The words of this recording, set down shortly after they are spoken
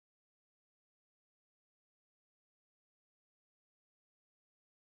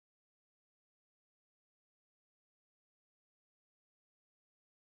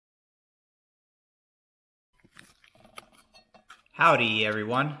Howdy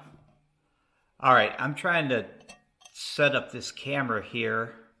everyone. Alright, I'm trying to set up this camera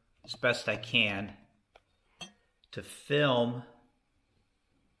here as best I can to film.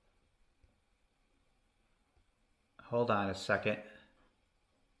 Hold on a second.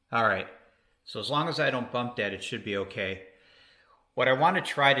 Alright, so as long as I don't bump that, it should be okay. What I want to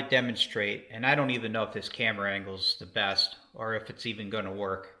try to demonstrate, and I don't even know if this camera angle is the best or if it's even going to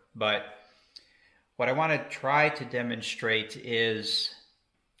work, but what I want to try to demonstrate is,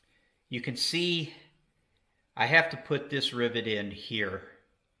 you can see I have to put this rivet in here,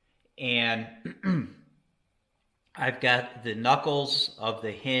 and I've got the knuckles of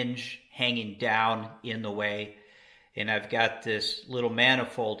the hinge hanging down in the way, and I've got this little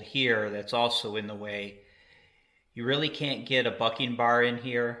manifold here that's also in the way. You really can't get a bucking bar in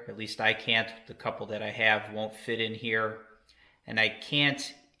here, at least I can't. The couple that I have won't fit in here, and I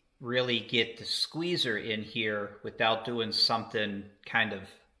can't really get the squeezer in here without doing something kind of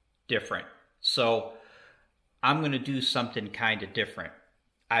different. So I'm going to do something kind of different.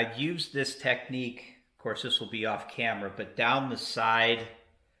 I've used this technique, of course this will be off camera, but down the side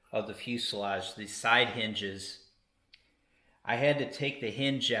of the fuselage, these side hinges, I had to take the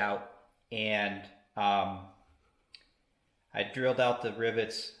hinge out, and I drilled out the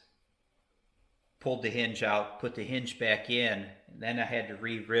rivets, pulled the hinge out, put the hinge back in, and then I had to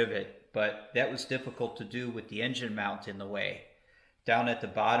re-rivet, but that was difficult to do with the engine mount in the way. Down at the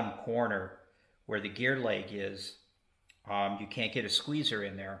bottom corner where the gear leg is, you can't get a squeezer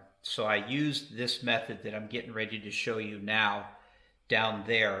in there. So I used this method that I'm getting ready to show you now down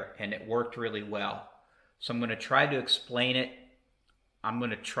there, and it worked really well. So I'm going to try to explain it. I'm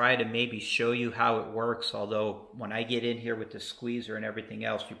going to try to maybe show you how it works, although when I get in here with the squeezer and everything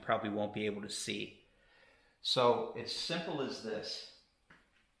else, you probably won't be able to see. So it's simple as this.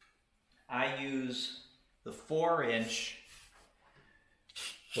 I use the 4-inch,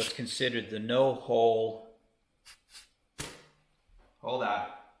 what's considered the no-hole. Hold on.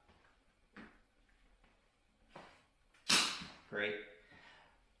 Great.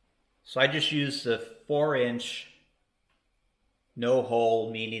 So I just use the 4-inch no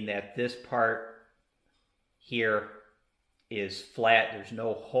hole, meaning that this part here is flat. There's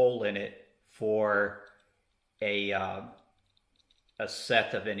no hole in it for a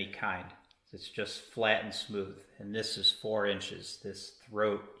set of any kind. It's just flat and smooth. And this is 4 inches, this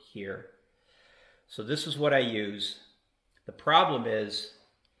throat here. So this is what I use. The problem is,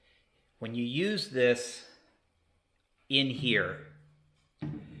 when you use this in here,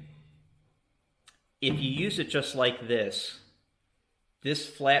 if you use it just like this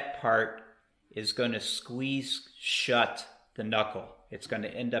flat part is going to squeeze shut the knuckle. It's going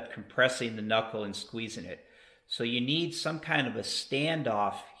to end up compressing the knuckle and squeezing it. So you need some kind of a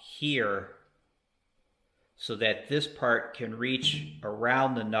standoff here so that this part can reach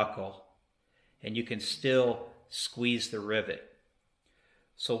around the knuckle and you can still squeeze the rivet.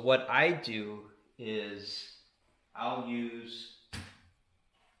 So what I do is I'll use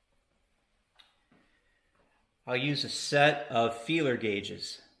a set of feeler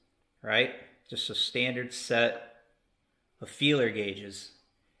gauges, right? Just a standard set of feeler gauges.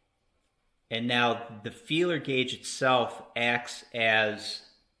 And now the feeler gauge itself acts as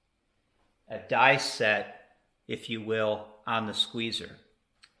a die set, if you will, on the squeezer.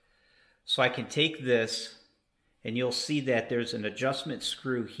 So I can take this, and you'll see that there's an adjustment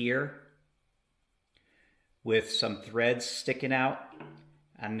screw here with some threads sticking out.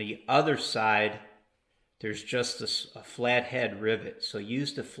 On the other side, there's just a flathead rivet. So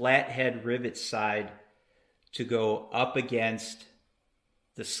use the flathead rivet side to go up against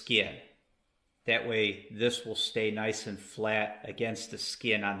the skin. That way this will stay nice and flat against the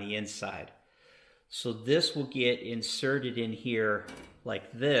skin on the inside. So this will get inserted in here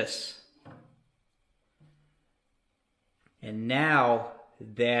like this. And now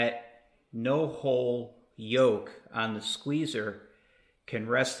that no-hole yoke on the squeezer can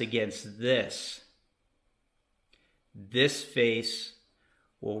rest against this. This face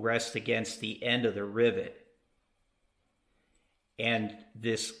will rest against the end of the rivet. And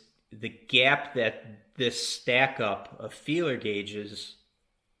the gap that this stack up of feeler gauges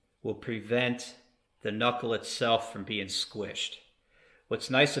will prevent the knuckle itself from being squished. What's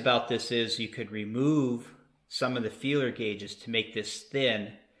nice about this is you could remove some of the feeler gauges to make this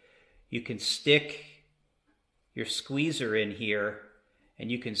thin. You can stick your squeezer in here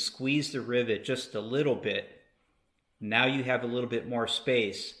and you can squeeze the rivet just a little bit. Now you have a little bit more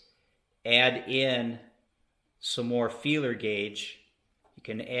space. Add in some more feeler gauge. You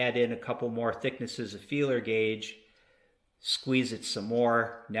can add in a couple more thicknesses of feeler gauge, squeeze it some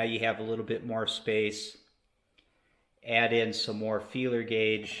more. Now you have a little bit more space. add in some more feeler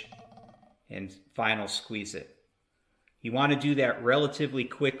gauge, and final squeeze it. You want to do that relatively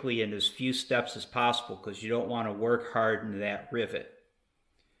quickly in as few steps as possible because you don't want to work hard into that rivet.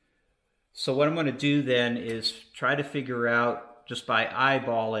 So what I'm going to do then is try to figure out, just by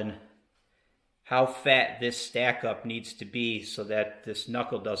eyeballing, how fat this stack up needs to be so that this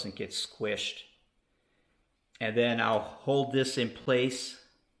knuckle doesn't get squished. And then I'll hold this in place.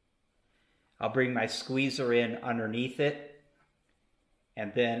 I'll bring my squeezer in underneath it,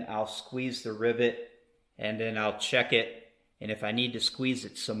 and then I'll squeeze the rivet, and then I'll check it. And if I need to squeeze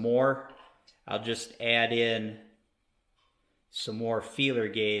it some more, I'll just add in some more feeler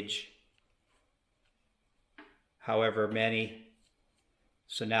gauge, however many.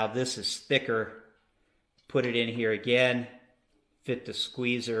 So now this is thicker. Put it in here again, fit the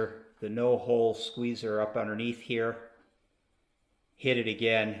squeezer, the no-hole squeezer up underneath here, hit it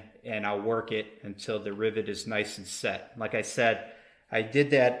again, and I'll work it until the rivet is nice and set. Like I said, I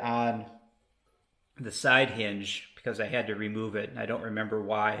did that on the side hinge because I had to remove it. I don't remember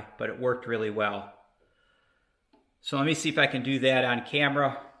why, but it worked really well. So let me see if I can do that on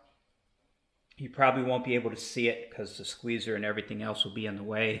camera. You probably won't be able to see it because the squeezer and everything else will be in the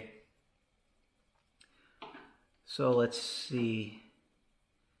way. So let's see.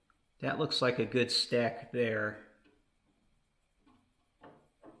 That looks like a good stack there.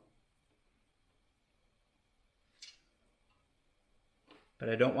 But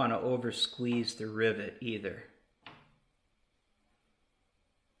I don't want to over squeeze the rivet either.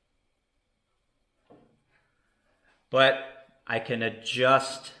 But I can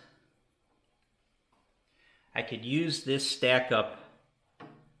adjust. I could use this stack up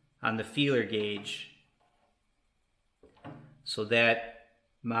on the feeler gauge so that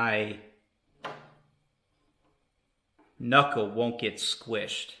my knuckle won't get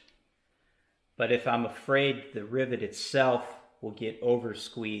squished. But if I'm afraid the rivet itself will get over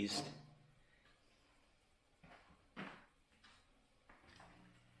squeezed,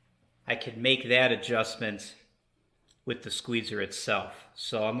 I can make that adjustment with the squeezer itself.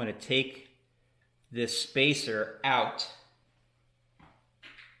 So I'm going to take this spacer out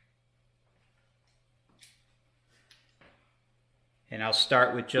and I'll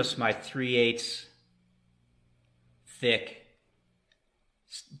start with just my 3/8 thick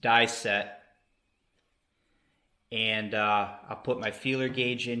die set, and I'll put my feeler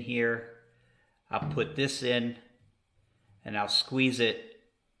gauge in here. I'll put this in and I'll squeeze it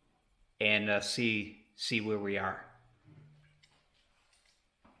and see where we are.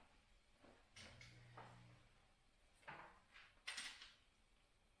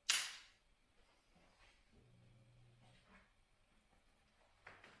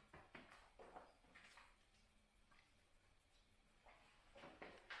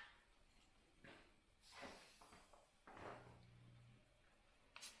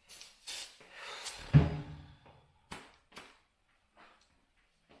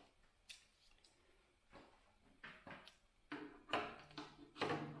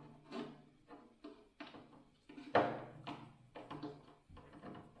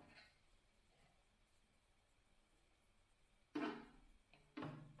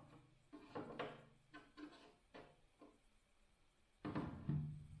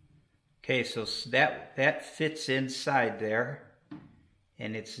 Okay, so that fits inside there,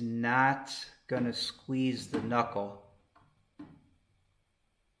 and it's not going to squeeze the knuckle.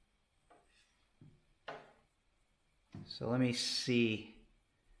 So let me see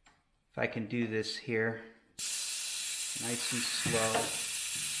if I can do this here, nice and slow. Let's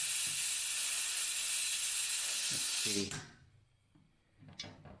see.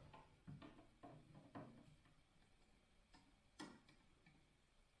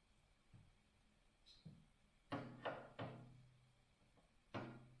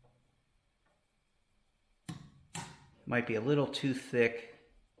 Might be a little too thick.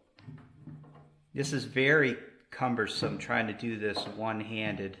 This is very cumbersome trying to do this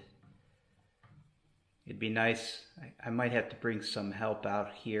one-handed. It'd be nice, I might have to bring some help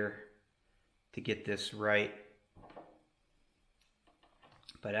out here to get this right.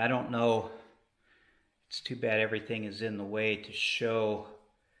 But I don't know, it's too bad everything is in the way to show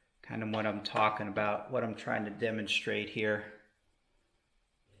kind of what I'm talking about, what I'm trying to demonstrate here.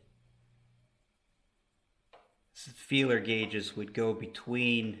 The feeler gauges would go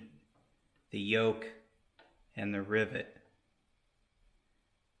between the yoke and the rivet,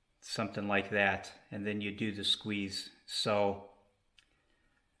 something like that, and then you do the squeeze. So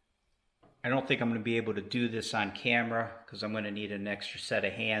I don't think I'm going to be able to do this on camera because I'm going to need an extra set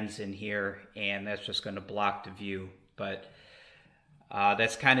of hands in here, and that's just going to block the view. But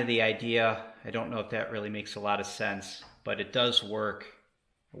That's kind of the idea. I don't know if that really makes a lot of sense, but it does work.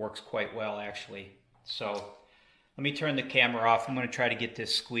 It works quite well, actually. So let me turn the camera off. I'm going to try to get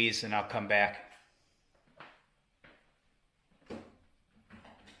this squeezed and I'll come back.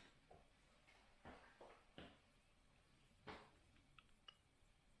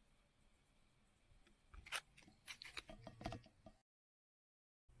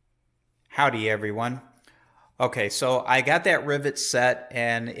 Howdy, everyone. Okay, so I got that rivet set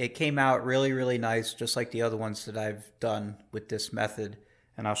and it came out really, really nice, just like the other ones that I've done with this method.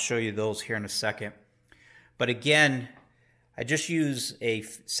 And I'll show you those here in a second. But again, I just use a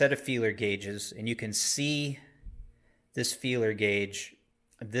set of feeler gauges, and you can see this feeler gauge.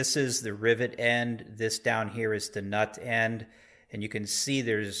 This is the rivet end. This down here is the nut end. And you can see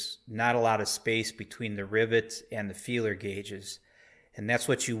there's not a lot of space between the rivet and the feeler gauges. And that's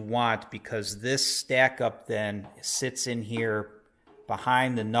what you want, because this stack up then sits in here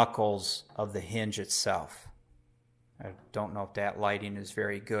behind the knuckles of the hinge itself. I don't know if that lighting is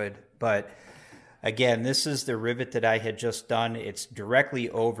very good, but again, this is the rivet that I had just done. It's directly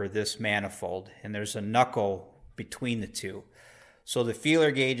over this manifold, and there's a knuckle between the two. So the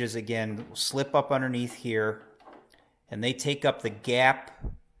feeler gauges, again, slip up underneath here, and they take up the gap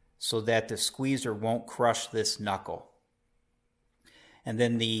so that the squeezer won't crush this knuckle. And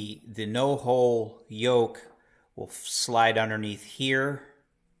then the no-hole yoke will slide underneath here,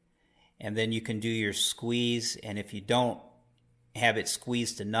 and then you can do your squeeze. And if you don't have it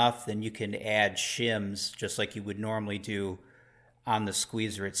squeezed enough, then you can add shims just like you would normally do on the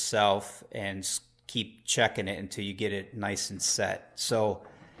squeezer itself, and keep checking it until you get it nice and set. So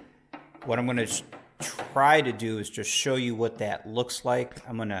what I'm going to try to do is just show you what that looks like.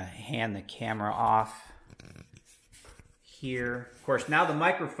 I'm going to hand the camera off here. Of course, now the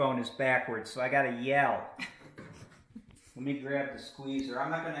microphone is backwards, so I got to yell. Let me grab the squeezer.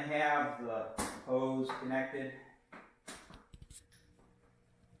 I'm not going to have the hose connected.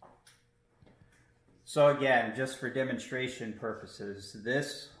 So again, just for demonstration purposes,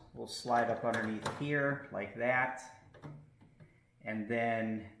 this will slide up underneath here like that. And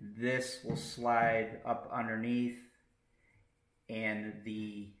then this will slide up underneath, and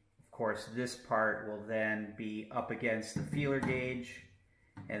of course this part will then be up against the feeler gauge,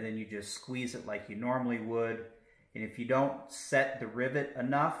 and then you just squeeze it like you normally would. And if you don't set the rivet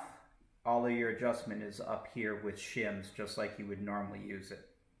enough, all of your adjustment is up here with shims, just like you would normally use it.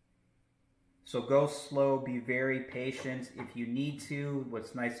 So go slow, be very patient. If you need to,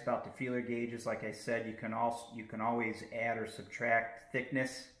 what's nice about the feeler gauges, like I said, you can always add or subtract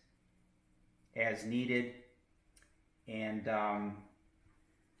thickness as needed. And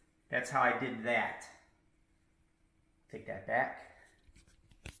that's how I did that. Take that back.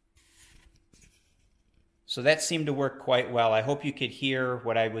 So that seemed to work quite well. I hope you could hear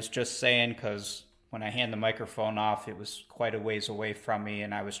what I was just saying, because when I hand the microphone off, it was quite a ways away from me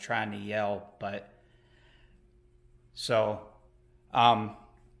and I was trying to yell. But so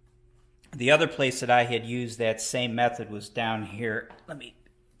the other place that I had used that same method was down here. Let me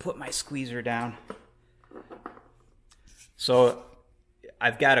put my squeezer down. So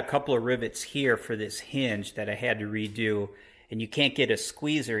I've got a couple of rivets here for this hinge that I had to redo, and you can't get a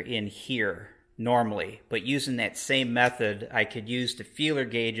squeezer in here normally, but using that same method, I could use the feeler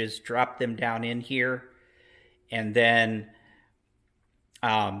gauges, drop them down in here, and then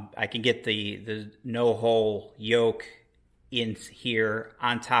I can get the no-hole yoke in here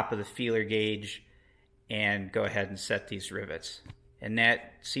on top of the feeler gauge and go ahead and set these rivets. And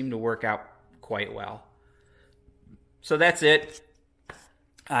that seemed to work out quite well. So that's it.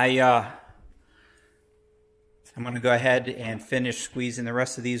 I'm going to go ahead and finish squeezing the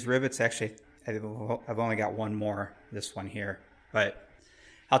rest of these rivets. Actually, I've only got one more, this one here, but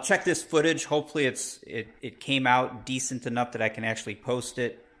I'll check this footage. Hopefully it came out decent enough that I can actually post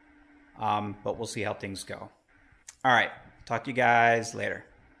it, but we'll see how things go. All right, talk to you guys later.